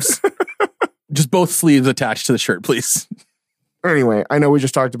sleeves? Just both sleeves attached to the shirt, please. Anyway, I know we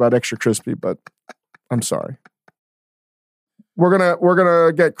just talked about extra crispy, but I'm sorry. We're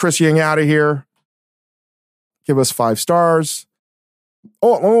gonna get Chris Yang out of here. Give us 5 stars.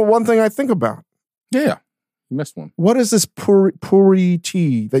 Oh, one thing I think about. Yeah. You missed one. What is this puri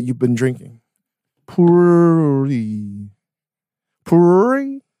tea that you've been drinking? Puri.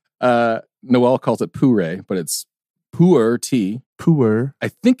 Noel calls it puree, but it's pu'er tea. Pu'er. I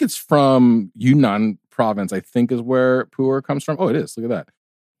think it's from Yunnan province, I think is where pu'er comes from. Oh, it is. Look at that.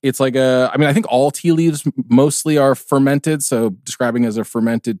 It's like I think all tea leaves mostly are fermented, so describing as a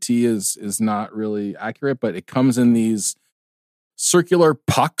fermented tea is not really accurate, but it comes in these circular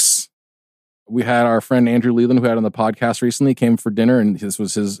pucks. We had our friend Andrew Leland, who had on the podcast recently, came for dinner, and this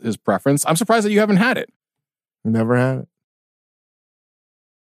was his preference. I'm surprised that you haven't had it. Never had it.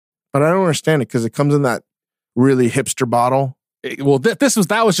 But I don't understand it because it comes in that really hipster bottle.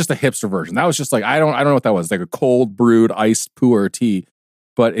 That was just a hipster version. That was just like, I don't know what that was. Like a cold brewed iced pu'er tea,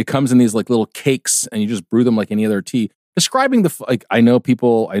 but it comes in these like little cakes, and you just brew them like any other tea. Describing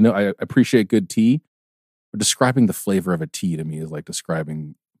I appreciate good tea, but describing the flavor of a tea to me is like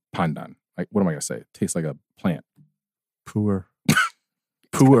describing pandan. Like, what am I going to say? It tastes like a plant. Pu'er.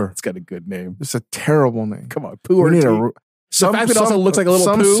 Pu'er. It's got a good name. It's a terrible name. Come on, pu'er tea. The fact that it also looks like a little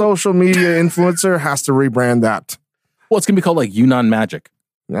some poo. social media influencer has to rebrand that. Well, it's going to be called like Yunnan Magic.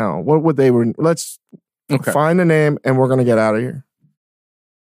 No, what would they? Let's find a name, and we're going to get out of here.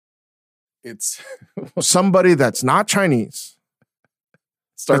 It's somebody that's not Chinese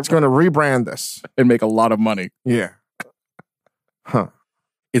that's going to rebrand this and make a lot of money. Yeah. Huh.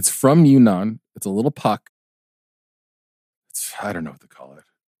 It's from Yunnan. It's a little puck. I don't know what to call it.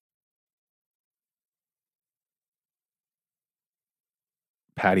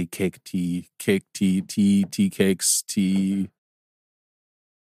 Patty cake tea, tea cakes, tea.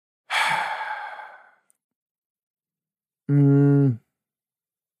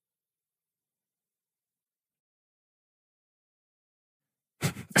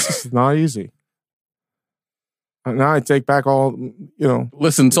 This is not easy. Now I take back all,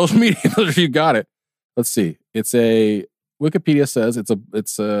 Listen, social media, you got it. Let's see. Wikipedia says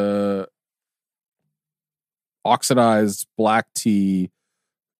it's a oxidized black tea,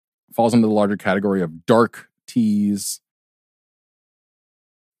 falls into the larger category of dark teas.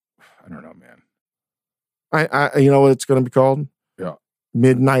 I don't know, man. I you know what it's going to be called? Yeah.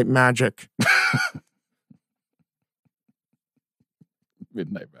 Midnight Magic.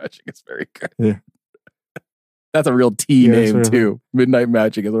 Midnight Magic is very good. Yeah. That's a real tea name too. Midnight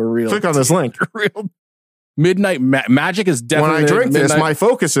Magic is a real. Click on this link. Real Midnight Magic is definitely. When I drink this, my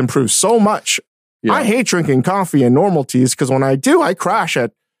focus improves so much. Yeah. I hate drinking coffee and normal teas because when I do, I crash in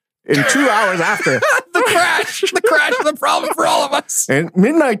 2 hours after. The crash is the problem for all of us. And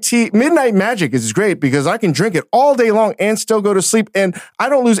Midnight Magic is great because I can drink it all day long and still go to sleep, and I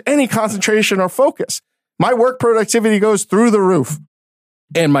don't lose any concentration or focus. My work productivity goes through the roof.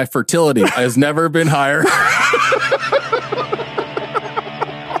 And my fertility has never been higher.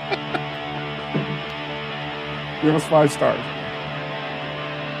 Give us 5 stars.